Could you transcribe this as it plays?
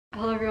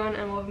Hello everyone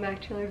and welcome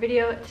back to another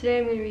video. Today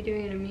I'm going to be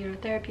doing an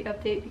immunotherapy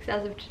update because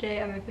as of today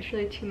I'm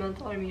officially 2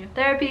 months on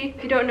immunotherapy.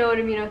 If you don't know what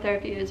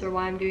immunotherapy is or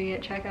why I'm doing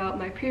it, check out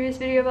my previous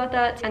video about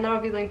that and that'll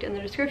be linked in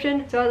the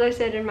description. So as I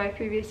said in my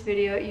previous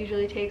video, it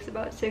usually takes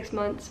about 6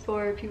 months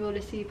for people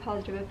to see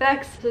positive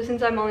effects. So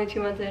since I'm only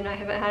 2 months in, I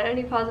haven't had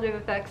any positive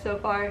effects so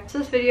far. So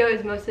this video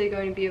is mostly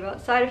going to be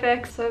about side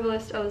effects. So I have a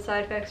list of the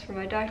side effects from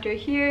my doctor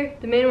here.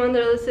 The main one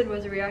that I listed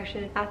was a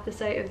reaction at the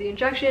site of the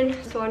injection,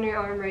 so on your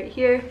arm right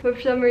here. But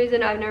for some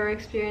reason I've never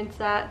experienced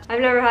that.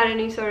 I've never had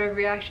any sort of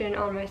reaction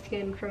on my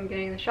skin from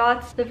getting the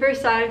shots. The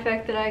first side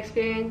effect that I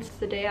experienced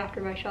the day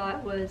after my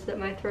shot was that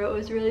my throat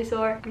was really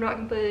sore. I'm not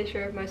completely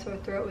sure if my sore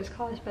throat was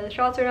caused by the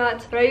shots or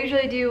not, but I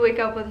usually do wake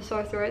up with a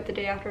sore throat the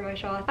day after my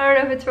shot. I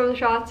don't know if it's from the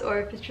shots or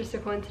if it's just a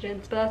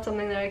coincidence, but that's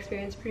something that I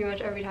experience pretty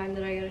much every time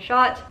that I get a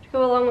shot. To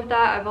go along with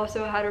that, I've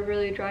also had a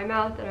really dry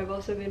mouth and I've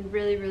also been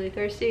really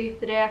thirsty.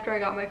 The day after I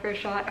got my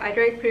first shot, I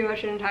drank pretty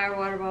much an entire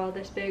water bottle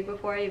this big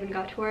before I even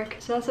got to work.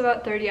 So that's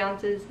about 30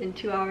 ounces in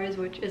 2 hours,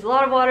 which is a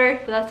lot of water,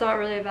 but that's not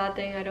really a bad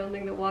thing. I don't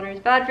think that water is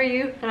bad for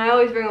you, and I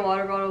always bring a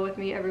water bottle with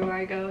me everywhere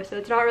I go, so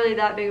it's not really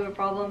that big of a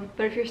problem.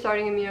 But if you're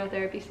starting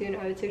immunotherapy soon,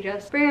 I would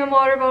suggest bringing a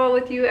water bottle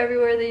with you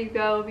everywhere that you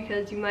go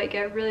because you might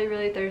get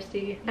really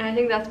thirsty, and I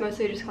think that's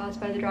mostly just caused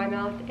by the dry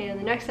mouth. And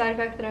the next side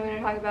effect that I'm going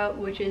to talk about,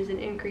 which is an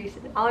increase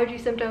in allergy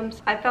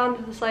symptoms. I found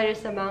that the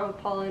slightest amount of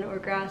pollen or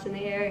grass in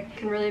the air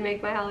can really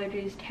make my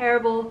allergies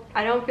terrible.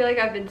 I don't feel like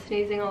I've been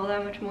sneezing all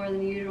that much more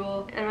than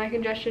usual, and my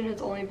congestion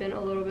has only been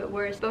a little bit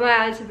worse, but my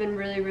eyes have been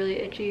really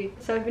itchy.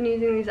 So I've been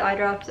using these eye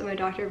drops that my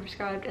doctor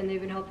prescribed and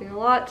they've been helping a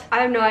lot. I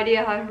have no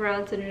idea how to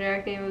pronounce the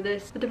generic name of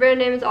this, but the brand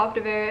name is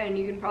Optivera and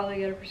you can probably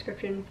get a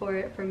prescription for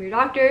it from your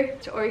doctor,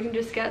 or you can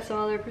just get some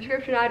other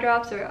prescription eye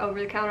drops or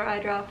over-the-counter eye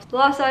drops. The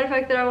last side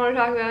effect that I want to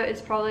talk about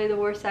is probably the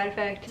worst side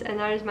effect, and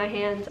that is my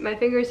hands. My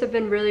fingers have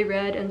been really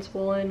red and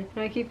swollen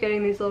and I keep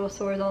getting these little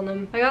sores on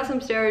them. I got some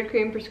steroid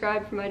cream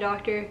prescribed from my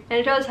doctor and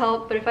it does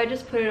help, but if I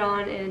just put it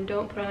on and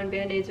don't put on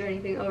band-aids or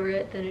anything over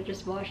it, then it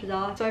just washes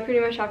off. So I pretty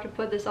much have to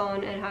put this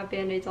on and have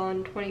band-aids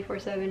on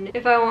 24/7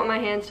 if I want my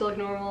hands to look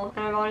normal,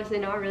 and I've honestly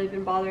not really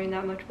been bothering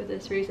that much with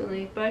this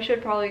recently, but I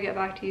should probably get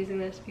back to using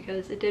this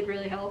because it did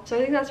really help. So I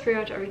think that's pretty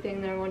much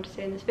everything that I wanted to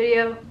say in this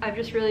video. I've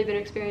just really been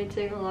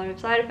experiencing a lot of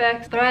side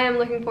effects, but I am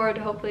looking forward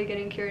to hopefully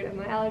getting cured of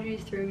my allergies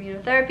through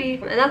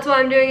immunotherapy, and that's why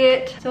I'm doing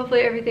it. So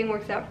hopefully everything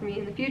works out for me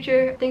in the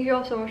future. Thank you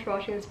all so much for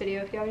watching this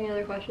video. If you have any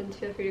other questions,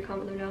 feel free to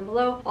comment them down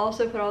below. I'll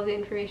also put all the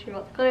information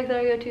about the clinic that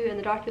I go to and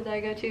the doctor that I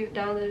go to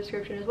down in the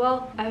description as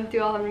well. I hope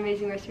you all have an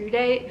amazing rest of your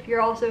day. If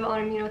you're also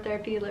on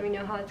immunotherapy, let me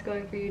know how it's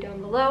going for you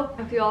down below.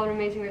 I hope you all have an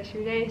amazing rest of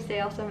your day. Stay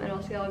awesome, and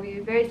I'll see all of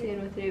you very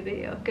soon with a new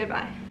video.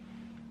 Goodbye.